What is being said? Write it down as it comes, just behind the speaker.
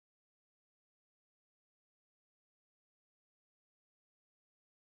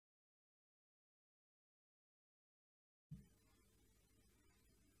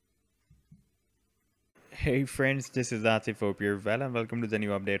Hey friends, this is Atif. Hope you're well and welcome to the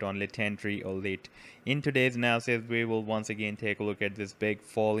new update on Litentry or Lit. In today's analysis, we will once again take a look at this big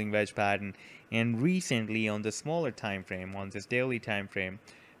falling wedge pattern. And recently, on the smaller time frame, on this daily time frame,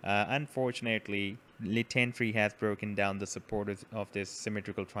 unfortunately, Litentry has broken down the support of this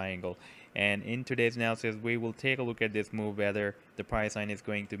symmetrical triangle. And in today's analysis, we will take a look at this move, whether the price line is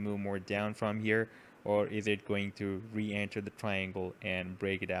going to move more down from here or is it going to re-enter the triangle and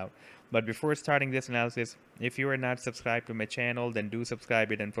break it out. But before starting this analysis, if you are not subscribed to my channel, then do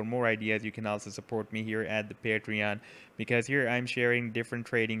subscribe it. And for more ideas, you can also support me here at the Patreon, because here I'm sharing different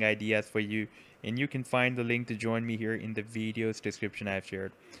trading ideas for you, and you can find the link to join me here in the video's description I've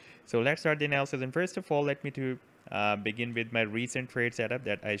shared. So let's start the analysis. And first of all, let me to begin with my recent trade setup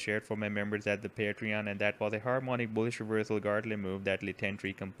that I shared for my members at the Patreon, and that was a harmonic bullish reversal Gartley move that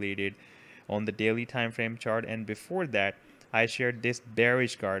Litentry completed on the daily time frame chart. And before that, I shared this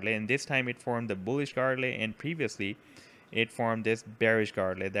bearish Gartley, and this time it formed the bullish Gartley, and previously it formed this bearish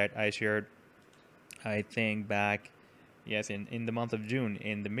Gartley that I shared, I think, back, yes, in the month of June,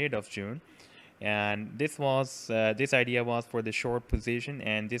 in the mid of June. And this idea was for the short position,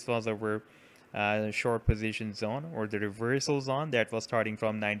 and this was our short position zone, or the reversal zone, that was starting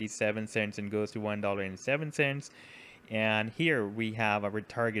from 97 cents and goes to $1.07. And here we have our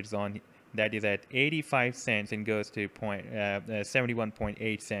target zone that is at 85 cents and goes to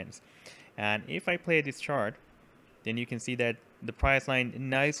 71.8 cents. And if I play this chart, then you can see that the price line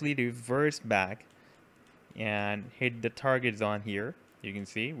nicely reversed back and hit the target zone here. You can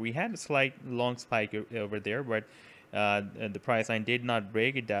see we had a slight long spike over there, but the price line did not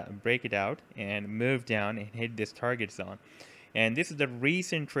break it out and move down and hit this target zone. And this is the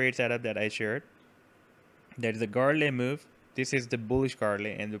recent trade setup that I shared. That is a Gartley move. This is the bullish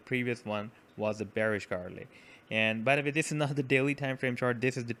Gartley, and the previous one was the bearish Gartley. And by the way, this is not the daily time frame chart.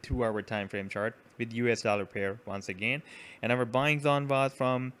 This is the 2-hour time frame chart with US dollar pair once again. And our buying zone was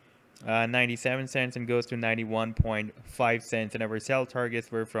from 97 cents and goes to 91.5 cents. And our sell targets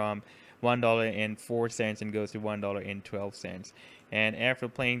were from $1.04 and goes to $1.12. And after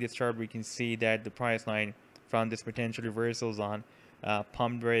playing this chart, we can see that the price line from this potential reversal zone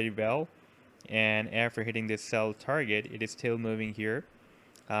pumped very well. And after hitting this sell target, it is still moving here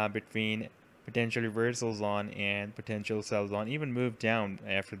between potential reversal zone and potential sell zone, even moved down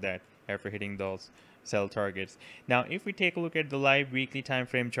after that, after hitting those sell targets. Now if we take a look at the live weekly time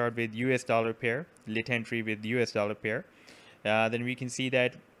frame chart with US dollar pair, Litentry with US dollar pair, then we can see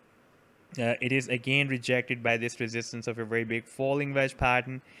that it is again rejected by this resistance of a very big falling wedge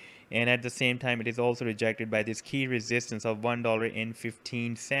pattern, and at the same time it is also rejected by this key resistance of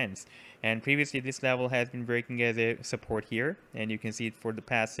 $1.15. And previously this level has been working as a support here, and you can see it for the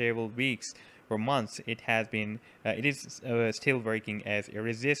past several weeks or months it is still working as a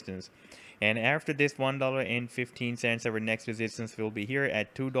resistance. And after this $1.15, our next resistance will be here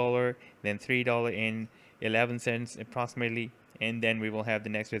at $2, then $3.11 approximately, and then we will have the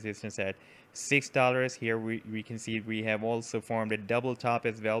next resistance at $6. Here we can see we have also formed a double top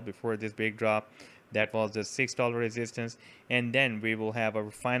as well before this big drop. That was the $6 resistance, and then we will have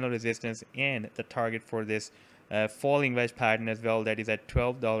our final resistance and the target for this falling wedge pattern as well, that is at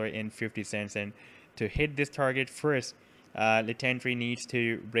 $12.50. And to hit this target first, Litentry needs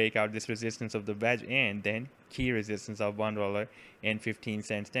to break out this resistance of the wedge and then key resistance of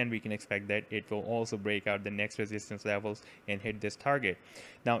 $1.15. Then we can expect that it will also break out the next resistance levels and hit this target.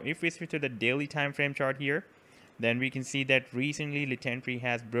 Now if we switch to the daily time frame chart here, then we can see that recently Litentry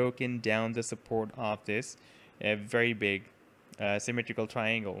has broken down the support of this very big symmetrical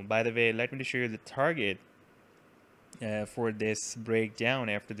triangle. By the way, let me show you the target for this breakdown.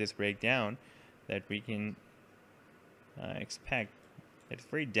 After this breakdown, that we can expect. It's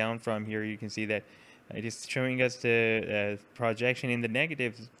very down from here. You can see that it is showing us the projection in the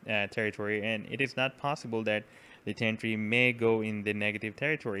negative territory, and it is not possible that Litentry may go in the negative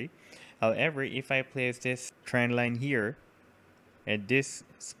territory. However, if I place this trend line here at this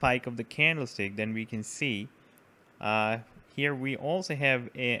spike of the candlestick, then we can see here we also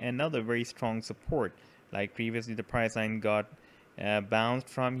have another very strong support. Like previously the price line got bounced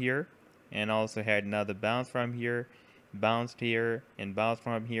from here and also had another bounce from here, bounced here and bounced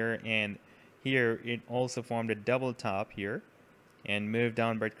from here, and here it also formed a double top here and moved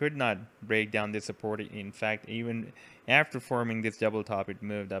down, but could not break down this support. In fact, even after forming this double top, it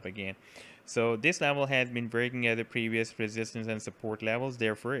moved up again. So this level has been working as a previous resistance and support levels.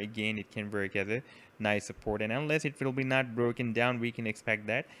 Therefore, again, it can work as a nice support, and unless it will be not broken down, we can expect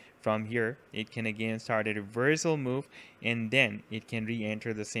that from here it can again start a reversal move, and then it can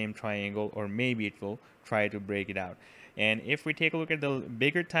re-enter the same triangle, or maybe it will try to break it out. And if we take a look at the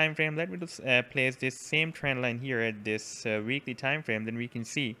bigger time frame, let me just place this same trend line here at this weekly time frame, then we can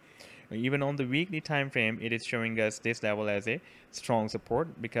see even on the weekly time frame it is showing us this level as a strong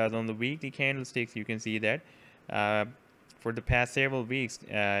support, because on the weekly candlesticks you can see that uh, for the past several weeks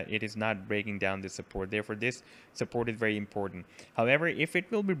it is not breaking down this support. Therefore this support is very important. However, if it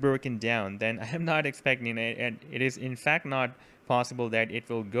will be broken down, then I am not expecting it, and it is in fact not possible that it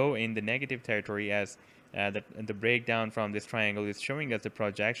will go in the negative territory, as the breakdown from this triangle is showing us the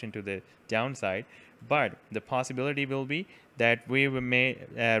projection to the downside. But the possibility will be that we may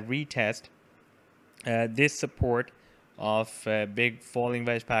retest this support of big falling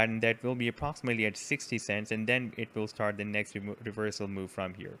wedge pattern that will be approximately at 60 cents, and then it will start the next reversal move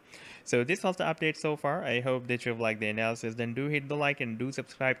from here. So this was the update so far. I hope that you've liked the analysis. Then do hit the like and do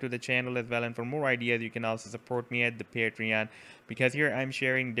subscribe to the channel as well, and for more ideas you can also support me at the Patreon, because here I'm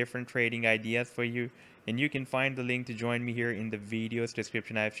sharing different trading ideas for you, and you can find the link to join me here in the video's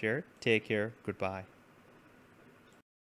description I've shared. Take care. Goodbye.